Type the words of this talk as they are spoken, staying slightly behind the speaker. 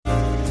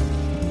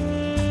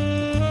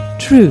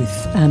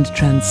Truth and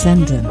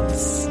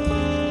Transcendence.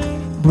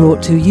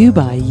 Brought to you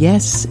by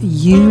Yes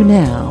You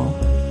Now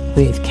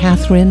with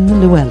Catherine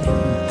Llewellyn.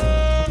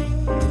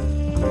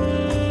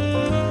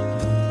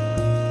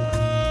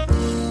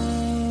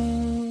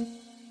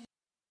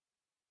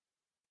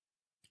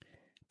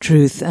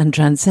 Truth and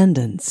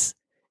Transcendence,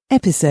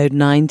 Episode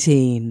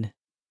 19.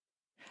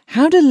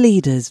 How do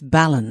leaders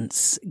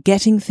balance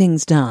getting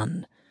things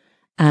done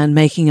and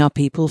making our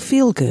people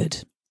feel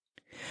good?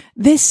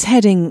 This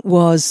heading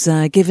was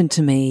given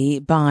to me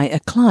by a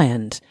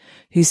client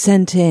who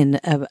sent in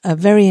a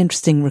very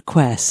interesting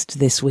request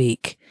this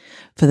week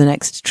for the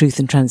next Truth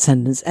and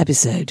Transcendence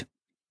episode.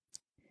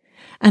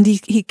 And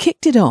he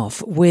kicked it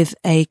off with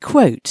a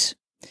quote.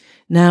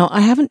 Now,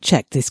 I haven't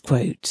checked this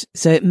quote,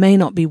 so it may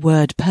not be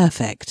word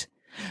perfect,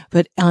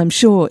 but I'm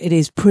sure it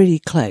is pretty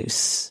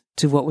close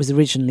to what was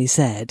originally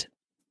said.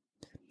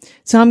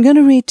 So I'm going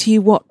to read to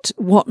you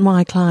what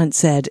my client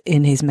said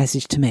in his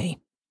message to me.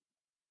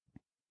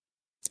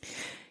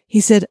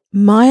 He said,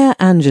 Maya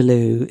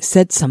Angelou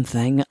said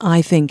something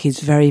I think is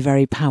very,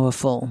 very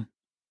powerful.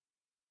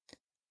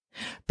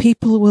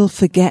 People will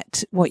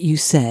forget what you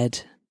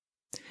said.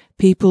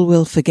 People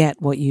will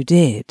forget what you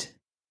did.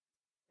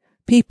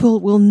 People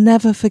will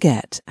never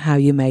forget how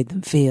you made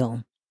them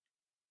feel.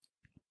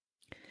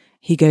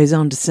 He goes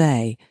on to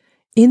say,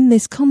 in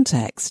this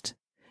context,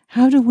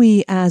 how do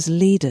we as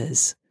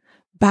leaders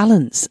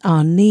balance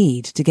our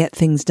need to get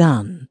things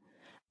done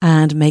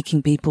and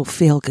making people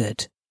feel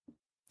good?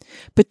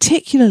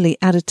 Particularly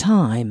at a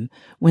time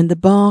when the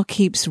bar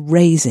keeps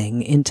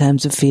raising in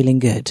terms of feeling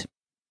good?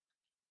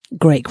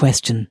 Great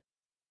question.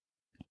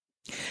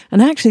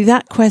 And actually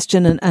that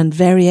question and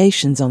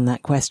variations on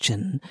that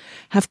question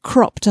have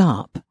cropped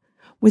up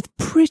with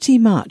pretty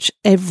much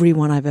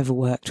everyone I've ever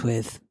worked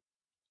with.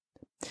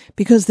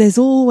 Because there's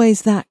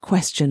always that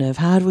question of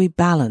how do we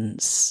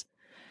balance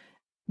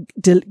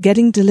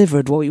getting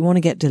delivered what we want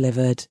to get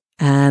delivered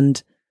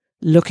and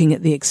looking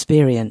at the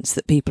experience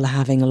that people are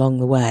having along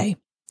the way.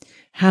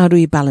 How do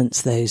we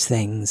balance those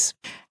things?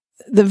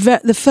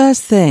 The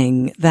first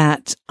thing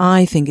that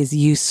I think is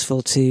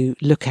useful to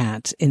look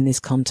at in this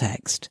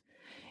context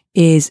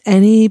is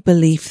any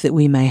belief that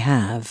we may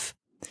have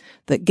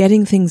that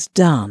getting things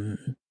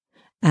done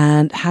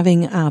and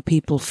having our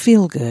people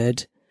feel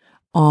good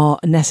are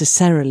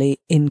necessarily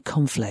in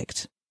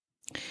conflict.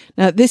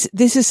 Now,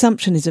 this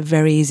assumption is a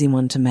very easy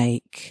one to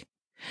make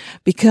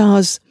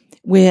because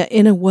we're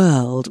in a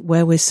world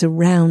where we're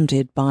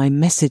surrounded by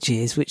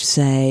messages which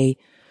say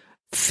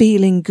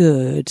feeling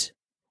good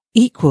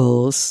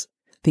equals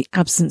the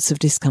absence of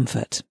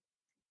discomfort.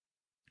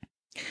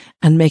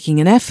 And making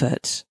an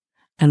effort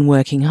and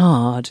working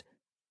hard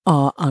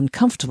are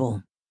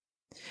uncomfortable.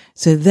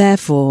 So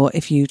therefore,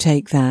 if you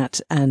take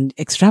that and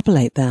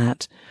extrapolate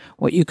that,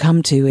 what you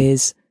come to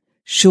is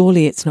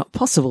surely it's not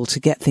possible to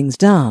get things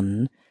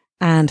done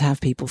and have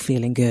people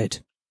feeling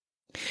good.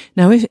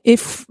 Now,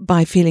 if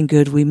by feeling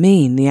good we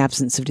mean the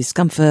absence of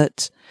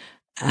discomfort,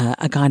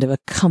 a kind of a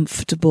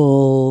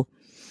comfortable,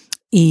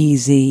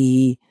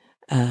 easy,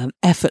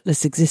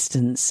 effortless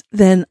existence,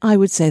 then I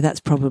would say that's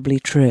probably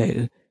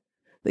true,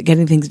 that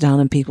getting things done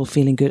and people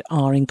feeling good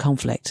are in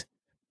conflict.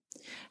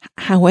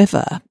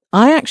 However,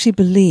 I actually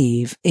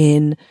believe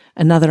in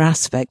another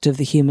aspect of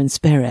the human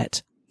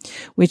spirit,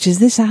 which is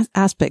this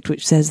aspect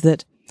which says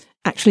that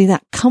actually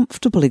that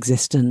comfortable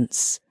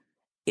existence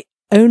it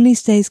only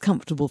stays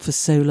comfortable for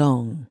so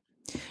long.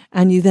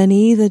 And you then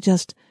either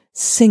just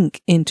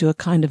sink into a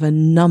kind of a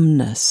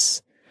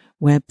numbness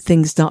where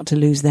things start to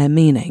lose their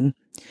meaning,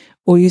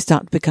 or you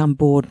start to become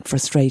bored,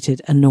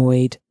 frustrated,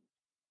 annoyed,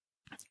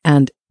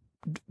 and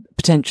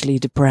potentially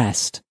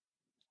depressed.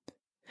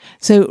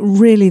 So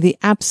really the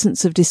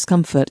absence of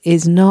discomfort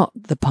is not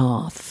the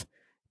path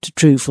to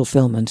true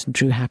fulfillment and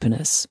true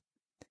happiness.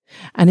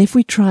 And if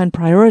we try and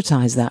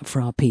prioritize that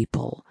for our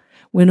people,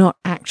 we're not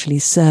actually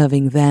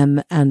serving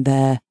them and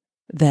their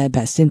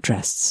best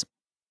interests.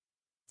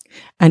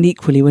 And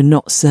equally, we're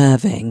not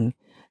serving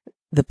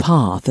the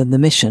path and the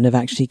mission of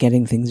actually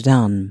getting things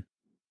done.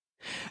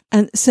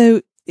 And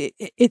so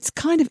it's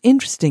kind of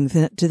interesting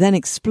to then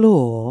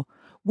explore,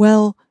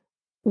 well,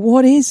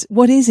 what is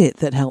it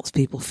that helps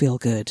people feel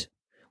good?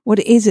 What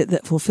is it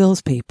that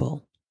fulfills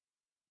people?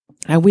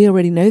 And we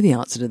already know the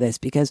answer to this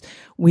because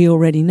we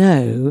already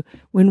know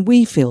when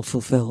we feel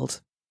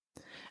fulfilled.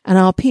 And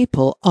our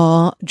people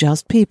are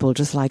just people,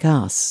 just like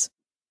us.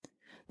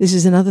 This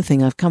is another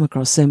thing I've come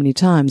across so many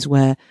times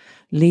where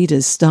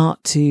leaders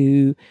start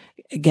to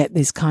get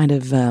this kind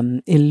of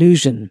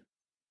illusion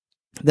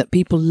that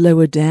people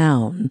lower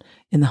down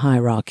in the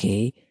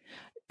hierarchy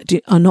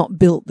are not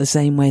built the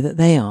same way that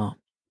they are.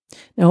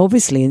 Now,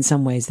 obviously, in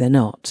some ways they're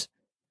not,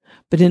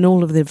 but in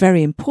all of the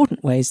very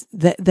important ways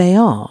that they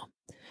are.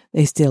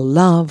 They still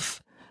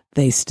love,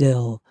 they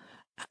still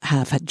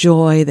have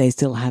joy, they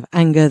still have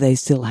anger, they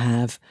still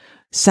have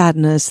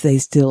sadness, they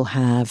still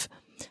have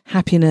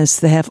happiness,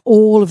 they have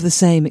all of the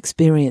same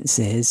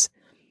experiences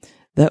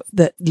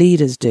that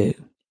leaders do.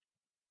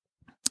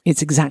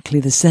 It's exactly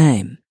the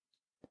same.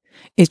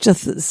 It's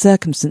just that the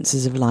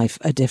circumstances of life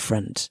are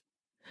different.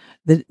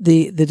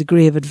 The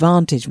degree of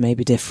advantage may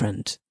be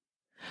different.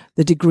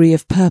 The degree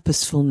of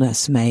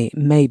purposefulness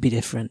may be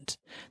different.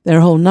 There are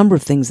a whole number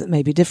of things that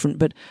may be different,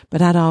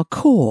 but at our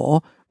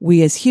core,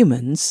 we as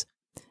humans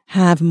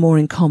have more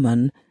in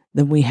common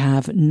than we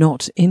have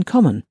not in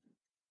common.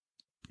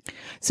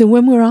 So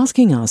when we're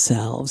asking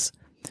ourselves,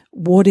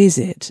 what is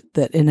it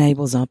that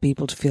enables our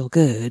people to feel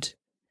good?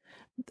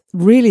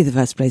 Really the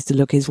first place to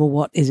look is, well,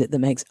 what is it that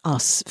makes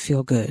us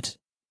feel good?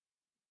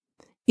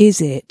 Is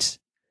it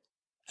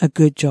a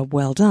good job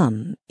well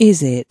done?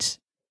 Is it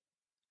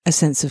a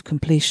sense of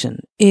completion?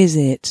 Is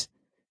it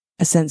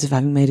a sense of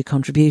having made a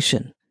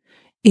contribution?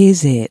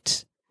 Is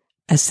it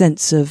a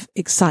sense of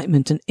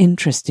excitement and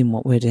interest in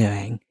what we're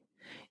doing?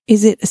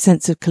 Is it a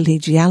sense of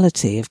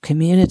collegiality, of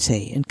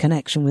community and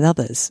connection with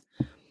others?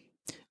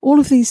 All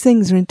of these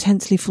things are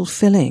intensely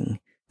fulfilling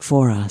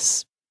for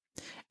us,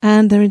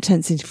 and they're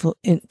intensely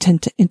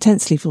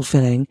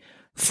fulfilling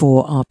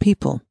for our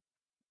people.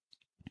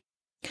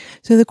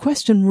 So the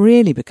question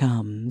really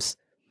becomes,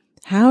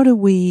 how do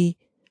we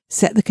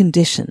set the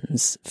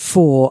conditions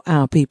for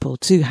our people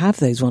to have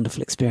those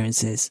wonderful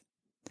experiences?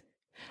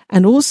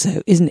 And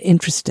also, isn't it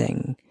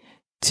interesting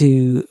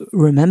to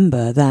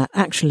remember that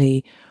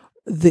actually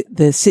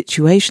the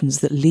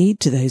situations that lead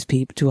to those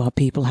people, to our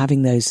people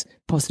having those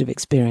positive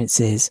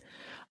experiences,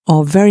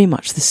 are very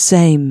much the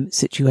same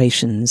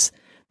situations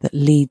that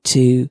lead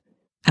to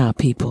our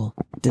people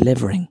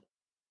delivering.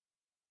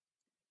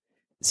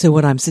 So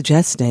what I'm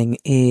suggesting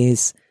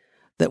is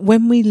that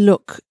when we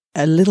look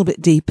a little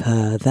bit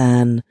deeper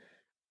than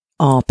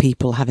our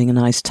people having a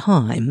nice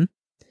time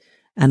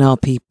and our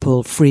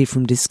people free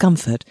from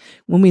discomfort,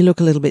 when we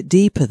look a little bit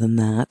deeper than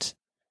that,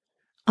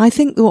 I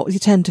think that what we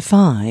tend to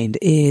find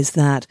is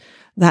that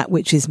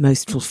which is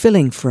most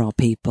fulfilling for our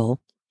people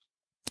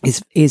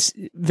is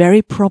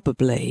very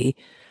probably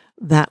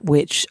that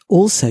which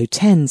also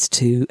tends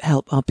to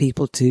help our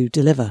people to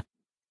deliver.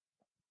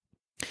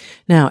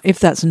 Now, if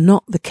that's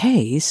not the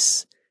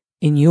case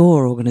in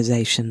your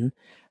organization,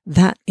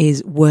 that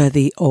is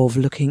worthy of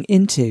looking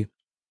into.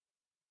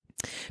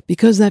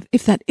 Because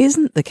if that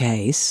isn't the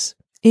case,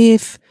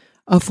 if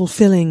a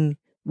fulfilling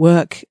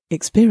work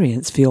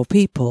experience for your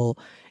people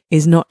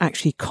is not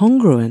actually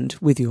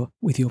congruent with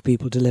your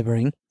people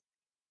delivering,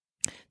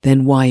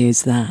 then why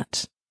is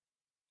that?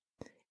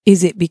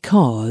 Is it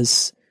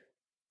because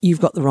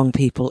you've got the wrong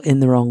people in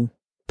the wrong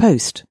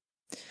post?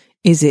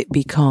 Is it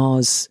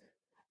because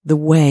the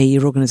way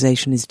your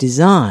organization is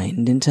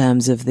designed in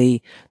terms of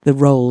the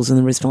roles and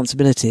the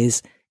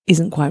responsibilities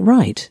isn't quite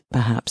right,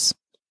 perhaps?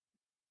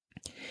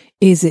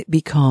 Is it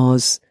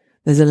because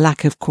there's a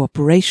lack of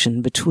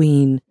cooperation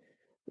between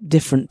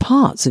different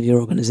parts of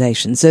your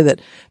organization, so that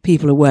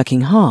people are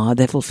working hard,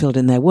 they're fulfilled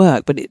in their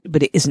work, but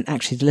it isn't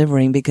actually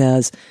delivering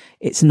because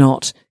it's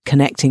not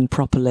connecting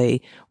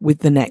properly with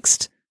the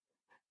next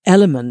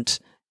element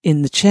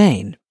in the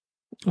chain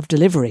of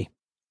delivery?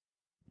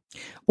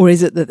 Or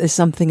is it that there's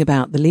something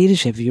about the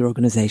leadership of your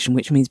organization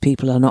which means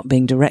people are not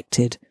being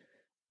directed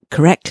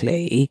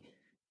correctly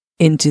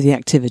into the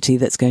activity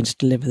that's going to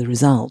deliver the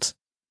result?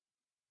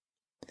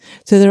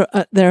 So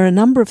there are a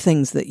number of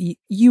things that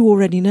you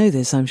already know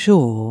this, I'm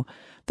sure,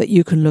 that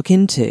you can look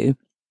into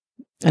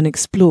and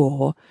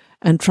explore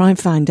and try and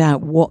find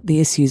out what the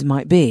issues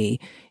might be,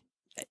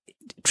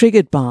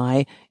 triggered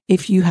by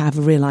if you have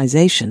a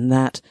realization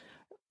that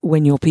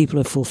when your people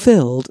are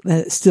fulfilled,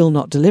 they're still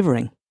not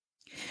delivering.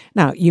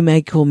 Now, you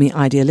may call me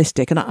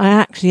idealistic, and I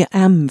actually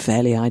am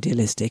fairly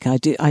idealistic. I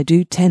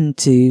do tend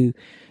to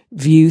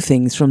view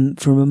things from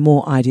a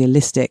more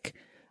idealistic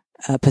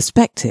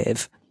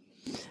perspective.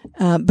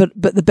 But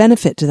the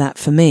benefit to that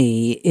for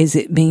me is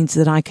it means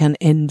that I can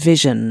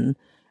envision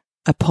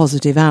a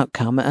positive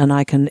outcome and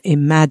I can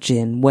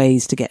imagine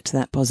ways to get to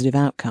that positive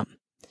outcome.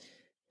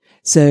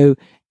 So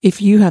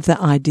if you have that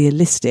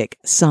idealistic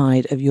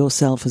side of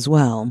yourself as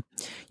well,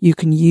 you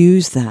can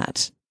use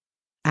that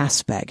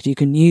aspect, you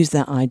can use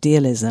that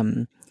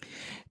idealism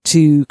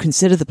to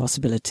consider the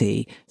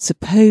possibility,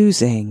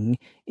 supposing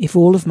if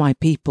all of my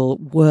people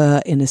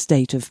were in a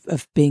state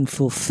of being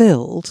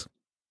fulfilled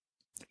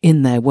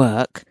in their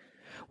work,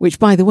 which,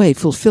 by the way,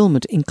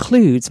 fulfillment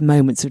includes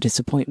moments of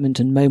disappointment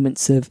and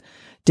moments of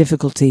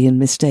difficulty and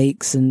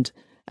mistakes and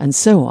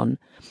so on.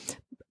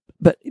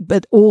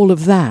 But all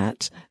of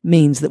that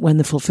means that when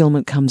the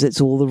fulfillment comes,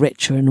 it's all the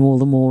richer and all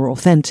the more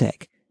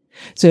authentic.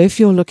 So if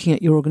you're looking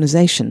at your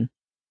organization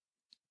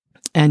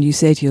and you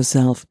say to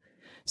yourself,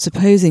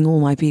 supposing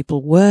all my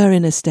people were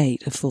in a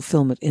state of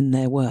fulfillment in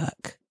their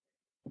work,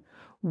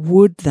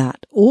 would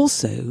that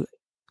also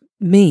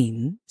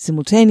mean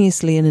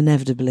simultaneously and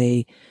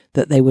inevitably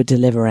that they were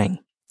delivering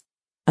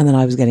and that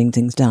I was getting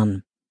things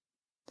done?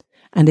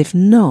 And if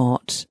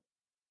not,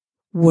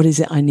 what is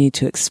it I need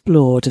to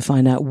explore to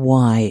find out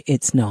why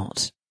it's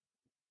not?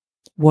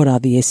 What are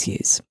the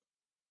issues?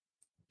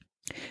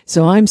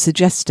 So I'm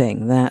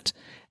suggesting that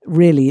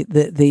really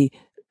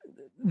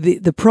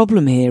the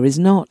problem here is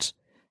not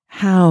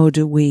how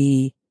do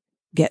we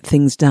get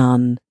things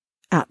done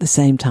at the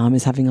same time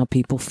as having our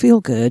people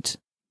feel good.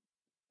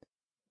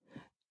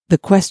 the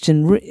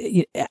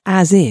question,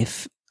 as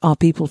if are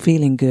people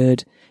feeling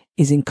good,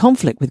 is in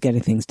conflict with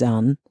getting things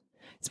done.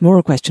 It's more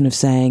a question of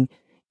saying,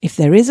 if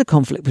there is a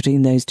conflict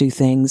between those two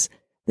things,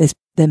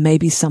 there may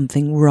be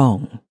something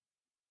wrong.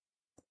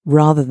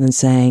 Rather than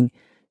saying,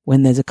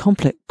 when there's a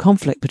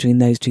conflict between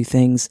those two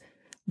things,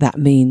 that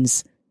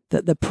means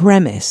that the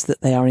premise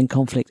that they are in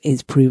conflict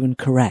is proven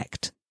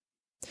correct.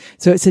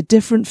 So it's a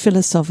different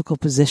philosophical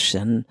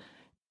position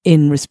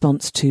in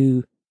response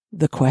to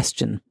the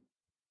question.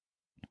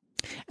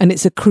 And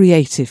it's a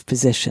creative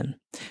position.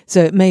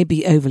 So it may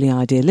be overly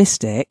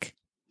idealistic,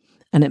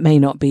 and it may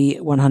not be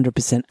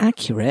 100%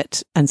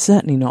 accurate, and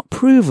certainly not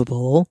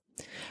provable,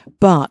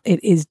 but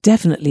it is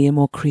definitely a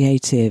more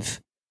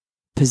creative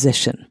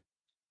position.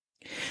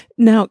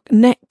 Now,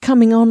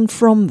 coming on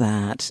from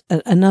that,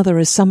 another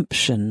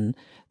assumption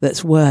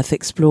that's worth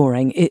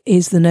exploring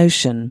is the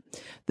notion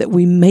that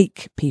we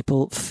make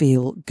people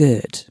feel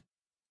good.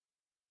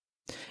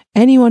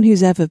 Anyone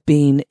who's ever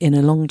been in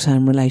a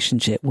long-term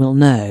relationship will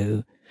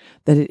know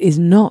that it is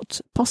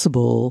not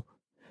possible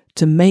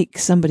to make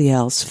somebody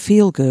else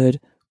feel good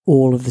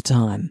all of the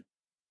time.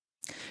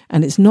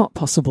 And it's not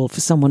possible for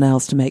someone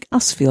else to make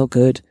us feel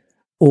good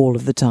all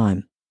of the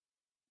time.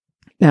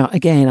 Now,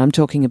 again, I'm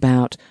talking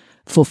about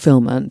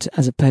fulfillment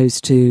as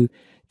opposed to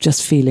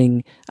just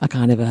feeling a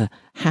kind of a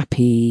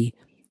happy,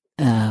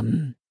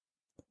 cotton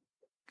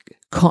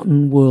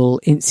wool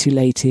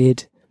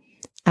insulated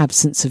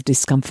absence of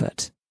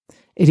discomfort.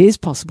 It is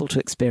possible to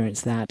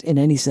experience that in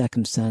any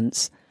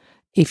circumstance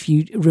if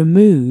you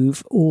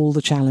remove all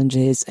the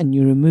challenges and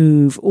you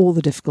remove all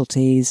the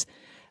difficulties.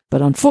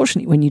 But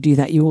unfortunately, when you do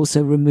that, you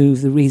also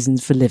remove the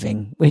reasons for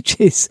living, which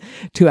is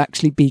to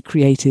actually be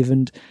creative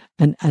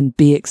and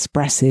be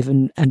expressive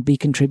and be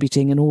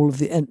contributing and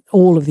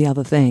all of the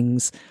other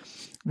things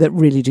that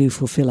really do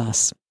fulfill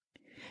us.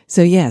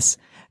 So yes,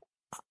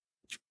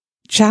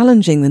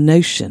 challenging the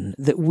notion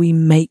that we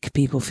make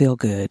people feel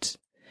good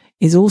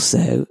is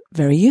also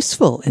very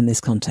useful in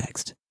this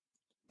context.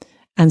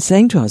 And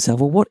saying to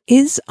ourselves, well, what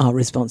is our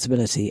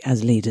responsibility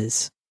as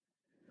leaders?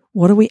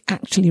 What are we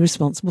actually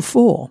responsible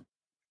for?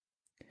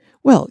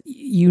 Well,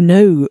 you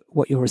know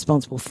what you're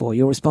responsible for.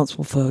 You're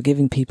responsible for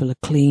giving people a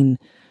clean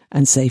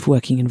and safe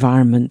working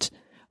environment,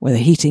 where the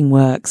heating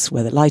works,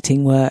 where the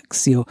lighting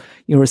works. You're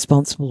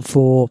responsible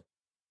for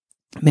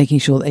making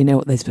sure they know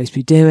what they're supposed to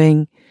be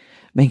doing,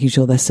 making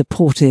sure they're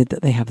supported,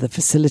 that they have the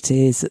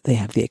facilities, that they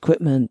have the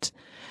equipment,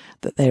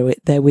 that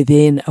they're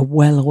within a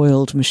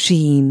well-oiled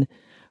machine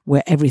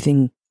where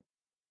everything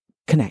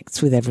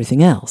connects with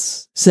everything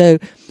else. So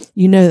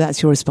you know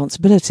that's your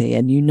responsibility,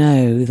 and you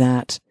know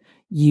that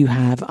you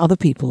have other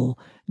people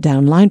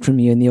downline from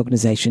you in the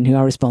organization who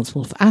are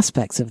responsible for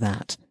aspects of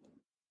that.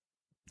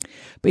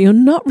 But you're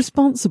not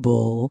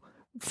responsible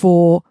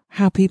for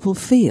how people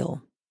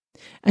feel,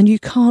 and you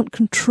can't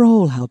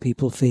control how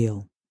people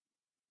feel.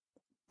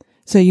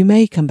 So you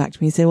may come back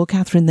to me and say, well,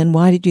 Catherine, then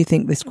why did you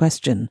think this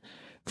question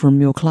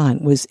from your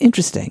client was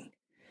interesting?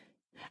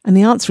 And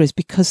the answer is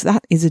because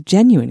that is a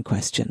genuine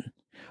question,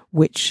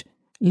 which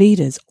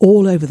leaders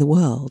all over the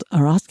world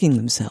are asking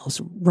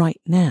themselves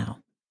right now.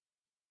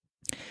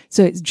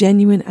 So it's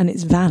genuine and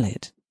it's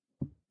valid.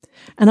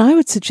 And I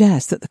would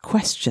suggest that the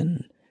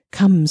question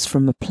comes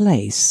from a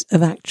place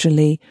of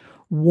actually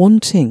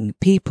wanting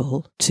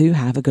people to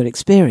have a good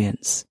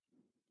experience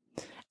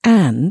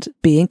and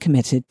being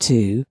committed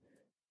to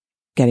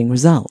getting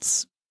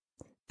results,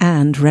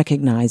 and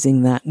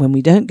recognizing that when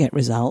we don't get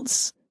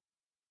results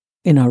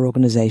in our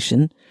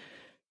organization,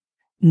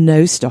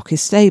 no stock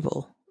is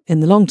stable. In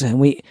the long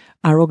term,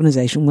 our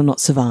organization will not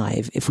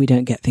survive if we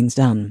don't get things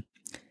done.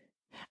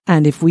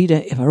 And if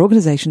our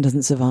organization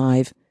doesn't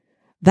survive,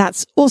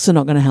 that's also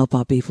not going to help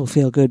our people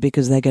feel good,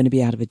 because they're going to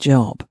be out of a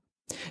job.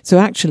 So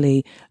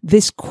actually,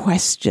 this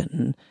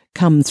question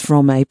comes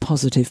from a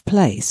positive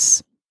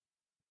place.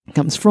 It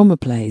comes from a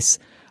place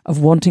of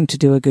wanting to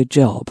do a good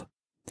job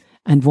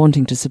and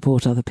wanting to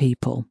support other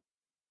people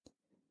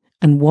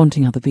and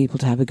wanting other people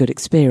to have a good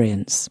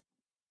experience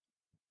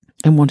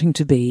and wanting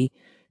to be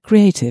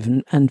creative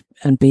and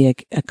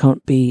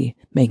be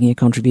making a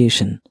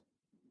contribution.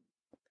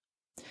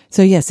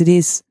 So yes, it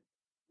is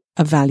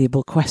a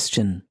valuable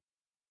question.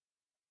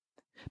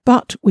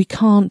 But we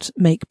can't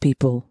make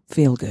people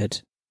feel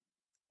good.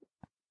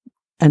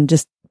 And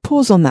just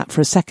pause on that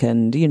for a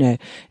second. You know,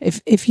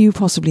 if you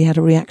possibly had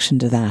a reaction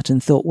to that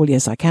and thought, well,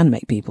 yes, I can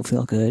make people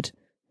feel good,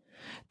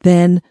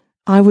 then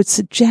I would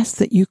suggest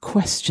that you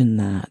question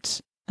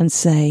that and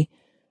say,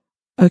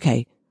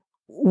 okay,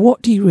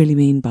 what do you really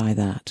mean by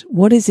that?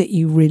 What is it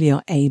you really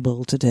are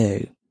able to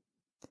do?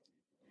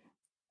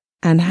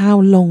 And how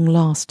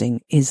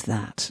long-lasting is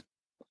that?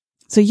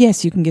 So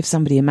yes, you can give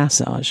somebody a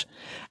massage,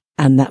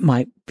 and that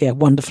might be a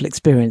wonderful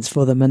experience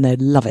for them and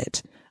they'd love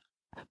it.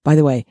 By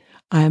the way,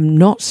 I am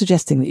not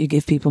suggesting that you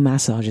give people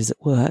massages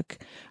at work,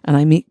 and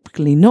I'm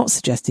equally not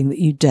suggesting that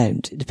you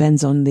don't. It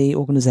depends on the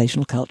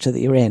organizational culture that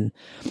you're in.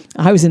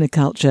 I was in a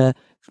culture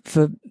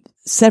for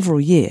several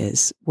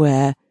years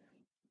where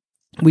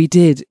we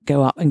did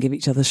go up and give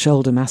each other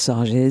shoulder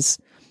massages,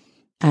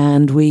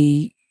 and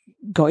we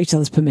got each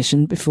other's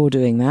permission before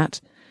doing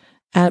that.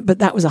 But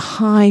that was a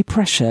high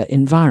pressure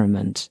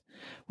environment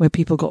where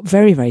people got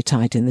very, very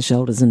tight in the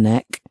shoulders and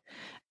neck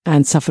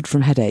and suffered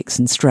from headaches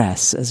and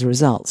stress as a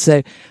result.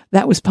 So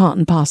that was part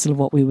and parcel of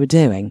what we were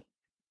doing.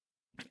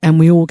 And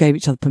we all gave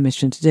each other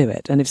permission to do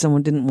it. And if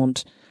someone didn't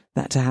want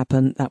that to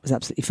happen, that was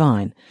absolutely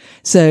fine.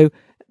 So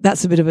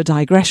that's a bit of a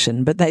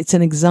digression, but it's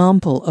an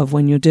example of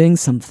when you're doing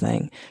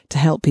something to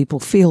help people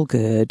feel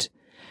good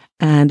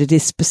and it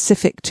is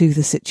specific to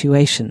the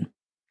situation.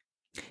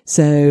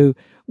 So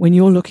when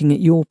you're looking at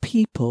your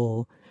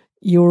people,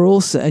 you're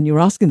also, and you're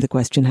asking the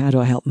question, how do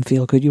I help them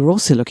feel good? You're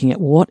also looking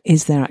at what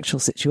is their actual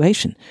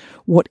situation?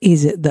 What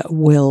is it that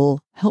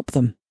will help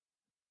them?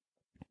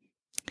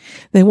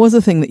 There was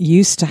a thing that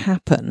used to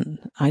happen,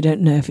 I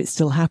don't know if it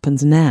still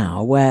happens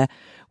now, where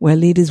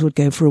leaders would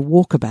go for a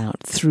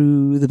walkabout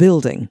through the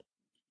building.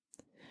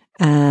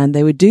 And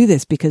they would do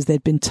this because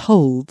they'd been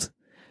told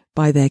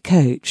by their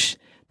coach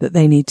that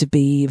they need to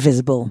be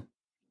visible.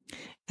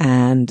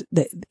 And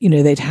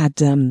they'd had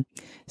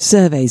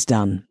surveys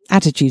done,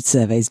 attitude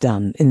surveys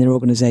done in their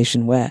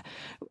organization where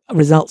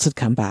results had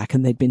come back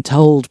and they'd been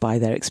told by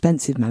their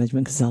expensive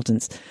management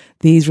consultants,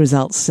 these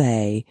results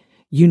say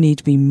you need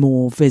to be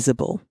more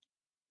visible.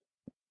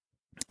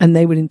 And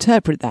they would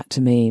interpret that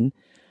to mean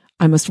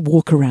I must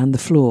walk around the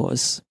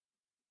floors.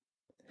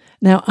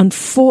 Now,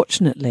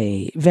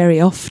 unfortunately,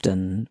 very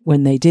often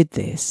when they did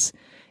this,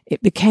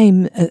 it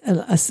became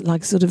a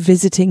like sort of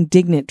visiting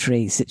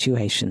dignitary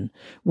situation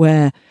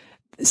where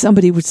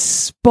somebody would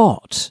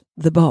spot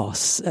the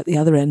boss at the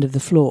other end of the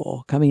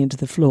floor, coming into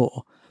the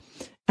floor,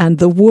 and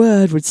the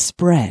word would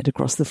spread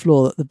across the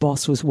floor that the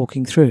boss was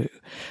walking through,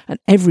 and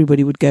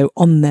everybody would go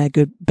on their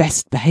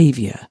best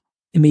behaviour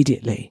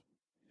immediately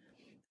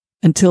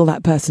until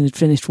that person had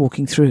finished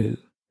walking through,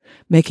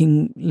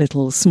 making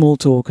little small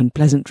talk and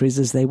pleasantries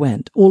as they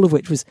went, all of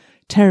which was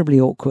terribly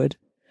awkward,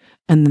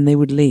 and then they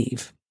would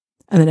leave.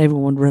 And then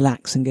everyone would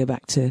relax and go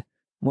back to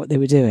what they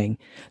were doing.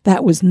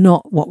 That was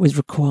not what was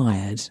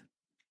required.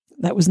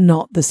 That was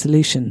not the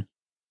solution.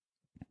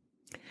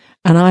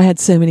 And I had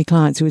so many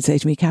clients who would say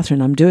to me,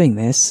 Catherine, I'm doing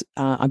this.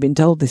 I've been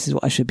told this is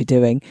what I should be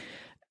doing.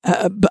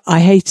 But I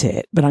hate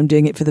it, but I'm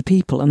doing it for the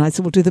people. And I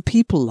said, well, do the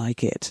people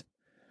like it?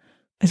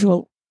 I said,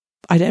 well,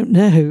 I don't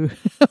know.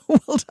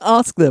 Well, to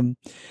ask them.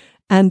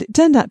 And it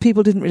turned out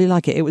people didn't really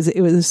like it. It was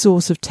a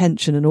source of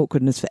tension and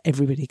awkwardness for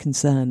everybody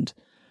concerned.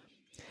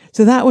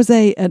 So that was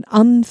an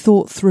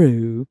unthought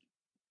through,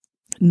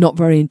 not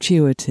very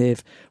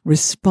intuitive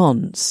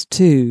response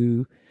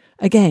to,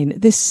 again,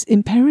 this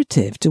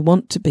imperative to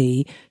want to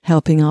be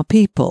helping our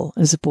people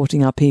and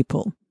supporting our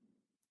people.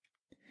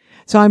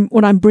 So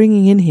what I'm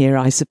bringing in here,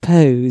 I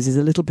suppose, is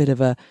a little bit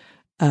of a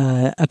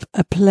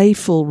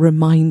playful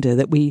reminder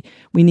that we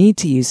need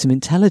to use some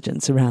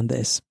intelligence around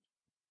this.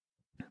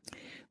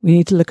 We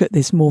need to look at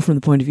this more from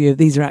the point of view of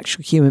these are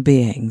actual human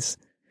beings.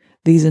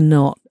 These are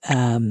not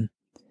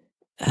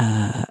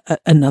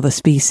another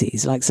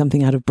species, like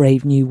something out of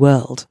Brave New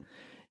World,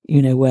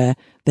 where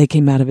they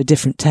came out of a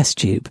different test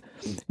tube,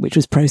 which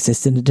was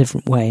processed in a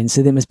different way, and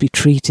so they must be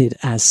treated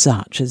as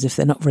such, as if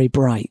they're not very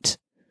bright.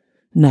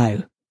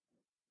 No.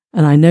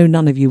 And I know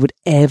none of you would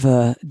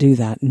ever do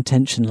that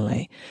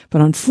intentionally,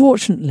 but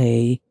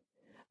unfortunately,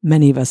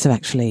 many of us have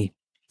actually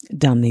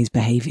done these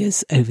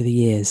behaviours over the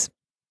years.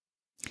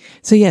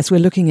 So yes, we're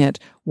looking at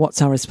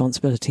what's our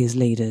responsibility as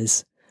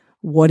leaders.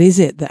 What is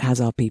it that has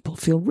our people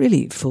feel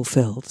really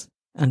fulfilled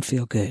and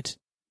feel good?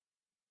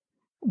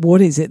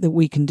 What is it that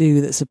we can do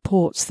that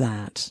supports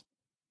that?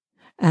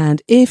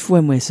 And if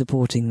when we're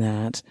supporting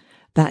that,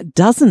 that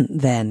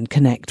doesn't then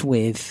connect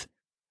with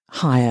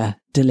higher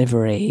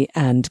delivery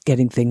and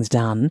getting things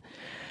done,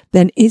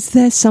 then is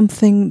there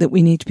something that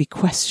we need to be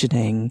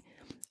questioning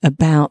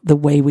about the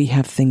way we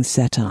have things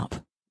set up?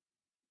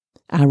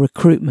 Our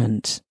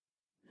recruitment,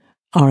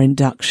 our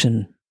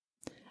induction,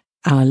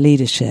 our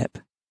leadership,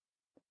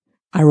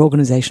 our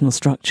organizational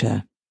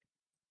structure,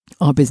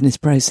 our business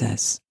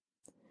process,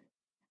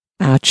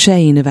 our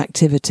chain of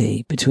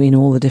activity between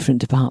all the different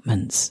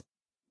departments,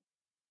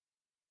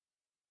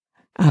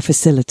 our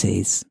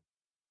facilities,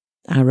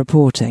 our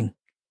reporting.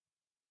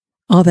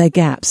 Are there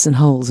gaps and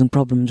holes and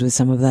problems with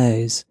some of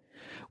those,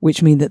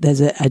 which mean that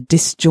there's a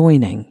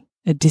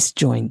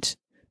disjoint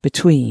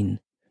between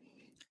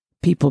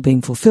people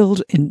being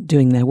fulfilled in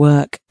doing their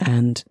work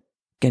and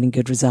getting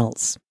good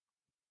results?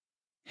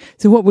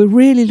 So what we're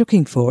really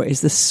looking for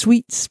is the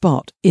sweet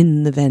spot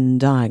in the Venn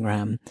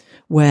diagram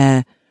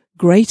where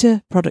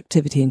greater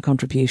productivity and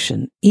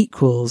contribution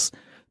equals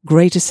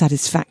greater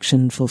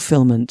satisfaction,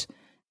 fulfillment,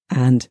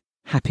 and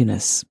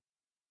happiness.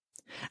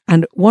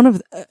 And one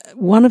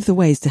of the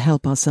ways to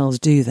help ourselves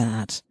do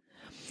that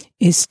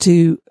is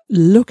to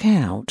look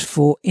out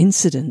for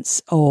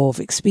incidents of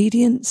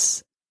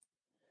expedience,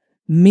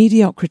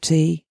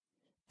 mediocrity,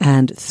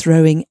 and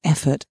throwing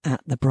effort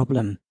at the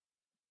problem.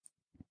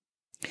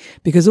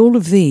 Because all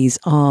of these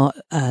are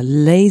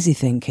lazy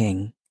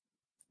thinking.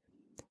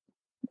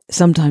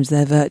 Sometimes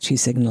they're virtue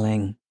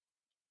signaling.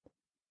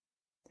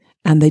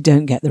 And they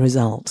don't get the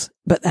result.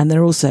 and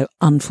they're also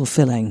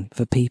unfulfilling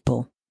for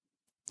people.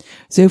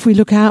 So if we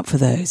look out for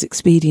those,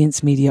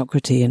 expedience,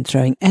 mediocrity, and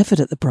throwing effort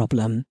at the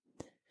problem,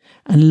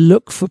 and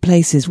look for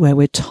places where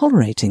we're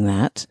tolerating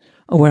that,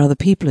 or where other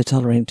people are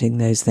tolerating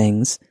those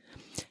things,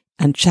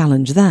 and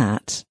challenge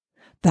that,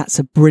 that's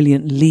a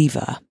brilliant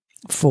lever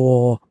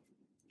for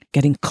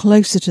getting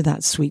closer to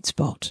that sweet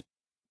spot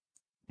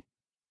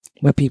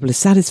where people are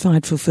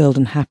satisfied, fulfilled,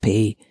 and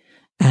happy,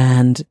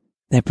 and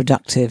they're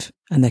productive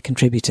and they're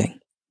contributing.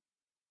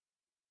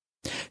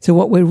 So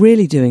what we're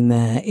really doing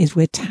there is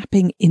we're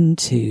tapping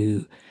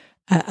into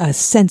a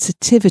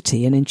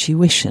sensitivity and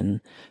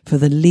intuition for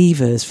the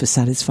levers for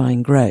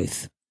satisfying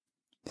growth.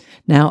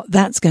 Now,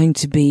 that's going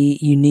to be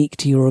unique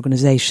to your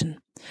organization.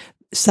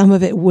 Some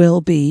of it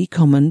will be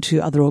common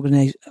to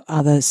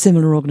other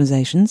similar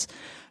organizations,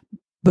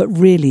 but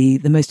really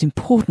the most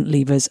important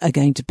levers are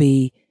going to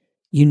be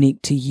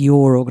unique to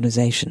your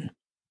organization.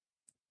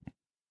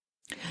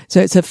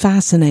 So it's a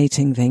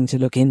fascinating thing to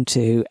look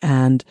into,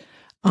 and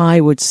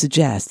I would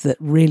suggest that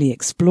really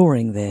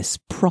exploring this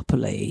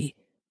properly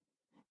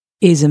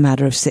is a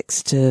matter of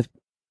 6 to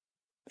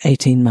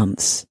 18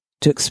 months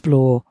to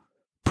explore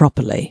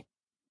properly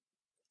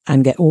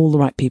and get all the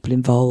right people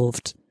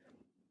involved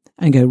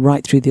and go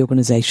right through the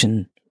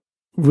organization,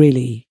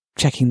 really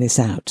checking this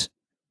out.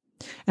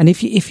 And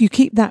if you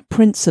keep that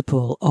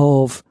principle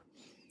of,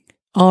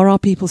 are our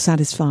people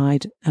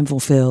satisfied and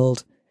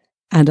fulfilled,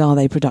 and are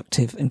they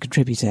productive and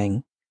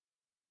contributing?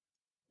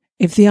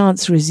 If the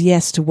answer is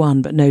yes to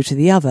one but no to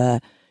the other,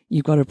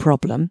 you've got a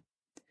problem.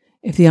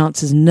 If the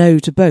answer is no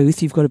to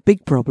both, you've got a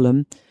big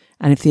problem.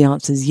 And if the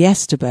answer is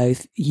yes to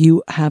both,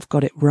 you have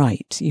got it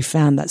right. You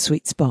found that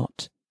sweet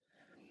spot.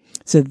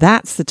 So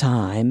that's the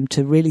time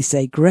to really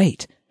say,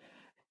 great,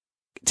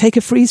 take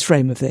a freeze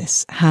frame of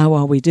this. How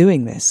are we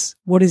doing this?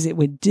 What is it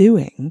we're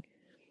doing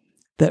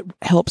that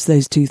helps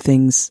those two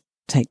things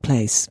take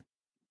place?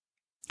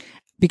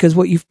 Because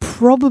what you've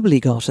probably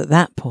got at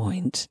that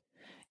point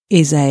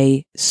is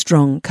a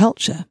strong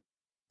culture.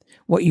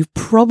 What you've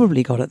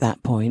probably got at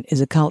that point is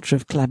a culture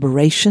of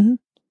collaboration,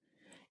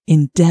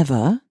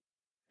 endeavour,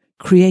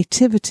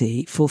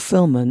 creativity,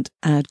 fulfillment,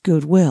 and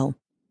goodwill.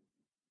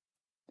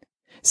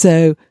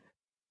 So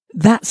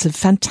that's a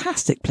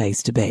fantastic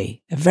place to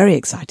be, a very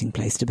exciting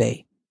place to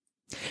be.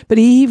 But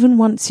even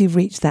once you've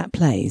reached that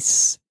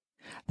place,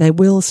 there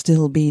will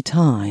still be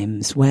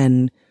times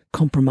when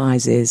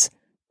compromises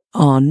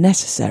are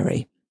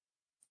necessary.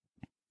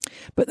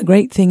 But the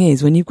great thing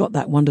is, when you've got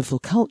that wonderful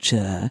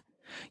culture,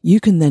 you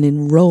can then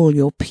enroll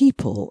your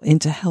people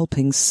into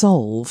helping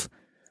solve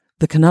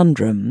the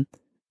conundrum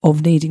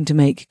of needing to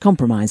make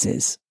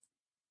compromises.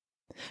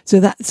 So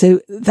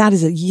that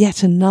is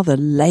yet another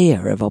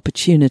layer of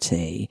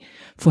opportunity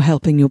for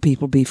helping your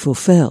people be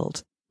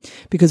fulfilled.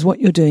 Because what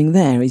you're doing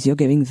there is you're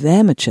giving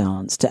them a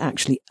chance to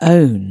actually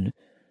own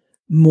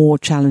more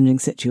challenging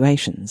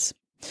situations.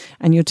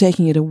 And you're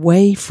taking it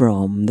away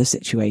from the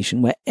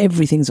situation where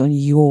everything's on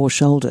your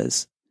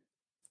shoulders,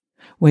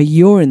 where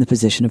you're in the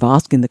position of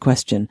asking the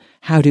question,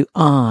 how do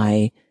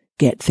I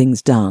get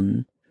things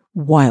done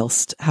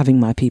whilst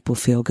having my people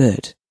feel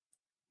good?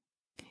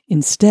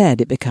 Instead,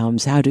 it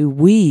becomes, how do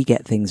we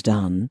get things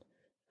done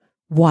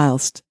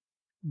whilst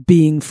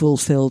being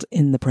fulfilled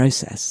in the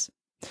process?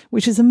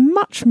 Which is a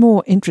much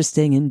more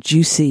interesting and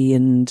juicy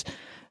and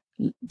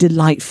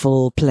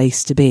delightful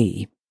place to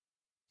be.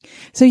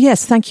 So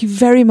yes, thank you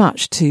very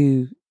much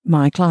to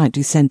my client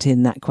who sent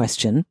in that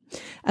question.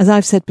 As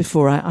I've said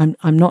before, I'm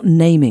not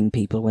naming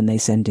people when they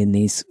send in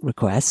these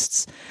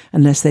requests,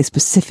 unless they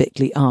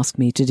specifically ask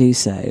me to do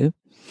so.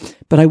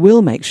 But I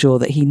will make sure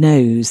that he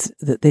knows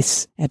that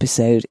this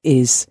episode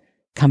is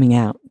coming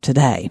out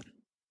today,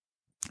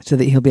 so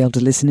that he'll be able to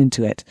listen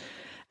into it.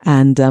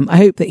 And I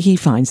hope that he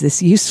finds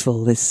this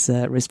useful, this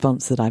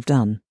response that I've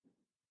done.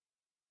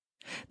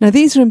 Now,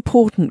 these are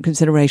important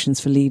considerations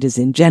for leaders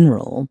in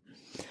general.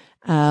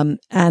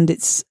 And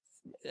it's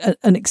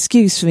an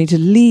excuse for me to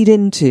lead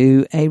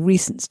into a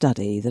recent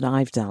study that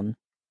I've done,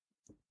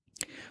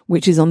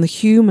 which is on the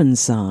human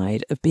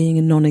side of being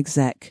a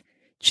non-exec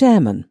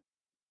chairman.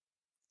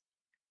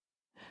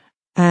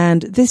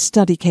 And this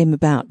study came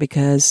about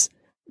because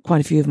quite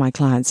a few of my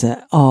clients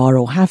are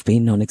or have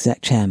been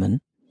non-exec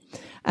chairman.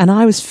 And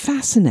I was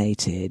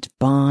fascinated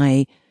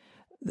by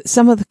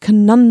some of the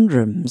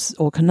conundrums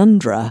or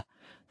conundra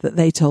that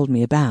they told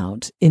me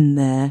about in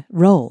their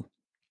role.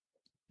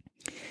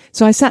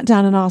 So I sat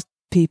down and asked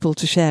people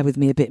to share with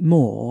me a bit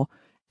more,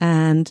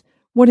 and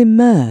what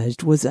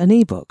emerged was an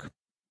ebook.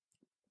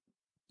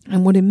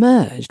 And what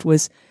emerged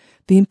was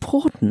the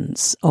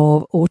importance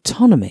of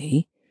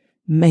autonomy,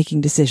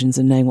 making decisions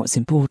and knowing what's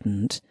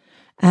important,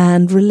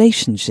 and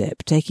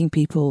relationship, taking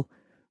people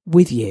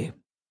with you.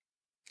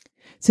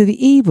 So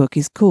the ebook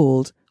is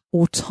called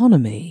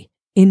Autonomy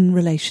in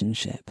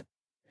Relationship,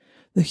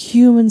 the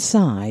human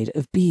side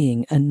of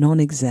being a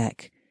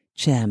non-exec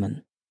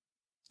chairman.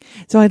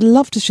 So I'd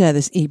love to share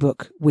this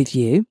ebook with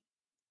you.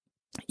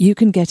 You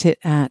can get it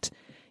at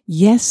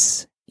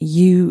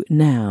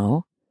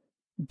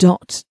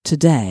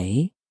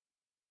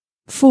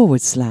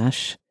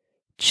yesyounow.today/ebook.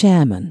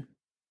 chairman.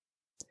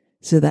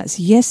 So that's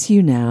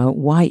YesYouNow,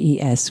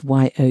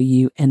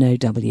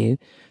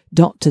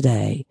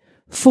 YesYouNow.today/chairman,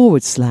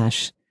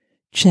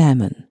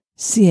 CHAIRMAN.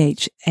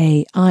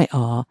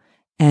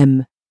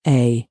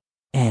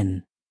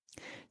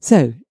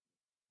 So,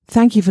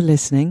 thank you for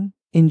listening.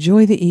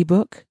 Enjoy the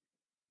ebook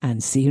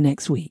and see you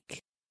next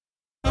week.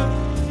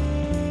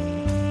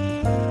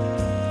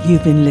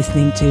 You've been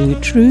listening to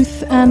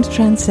Truth and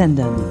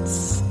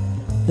Transcendence,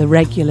 the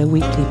regular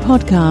weekly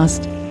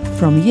podcast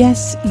from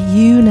Yes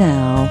You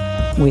Now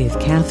with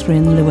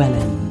Catherine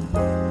Llewellyn.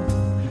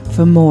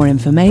 For more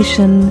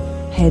information,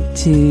 head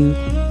to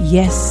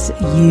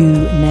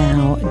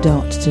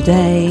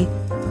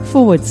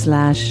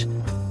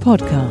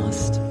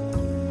yesyounow.today/podcast.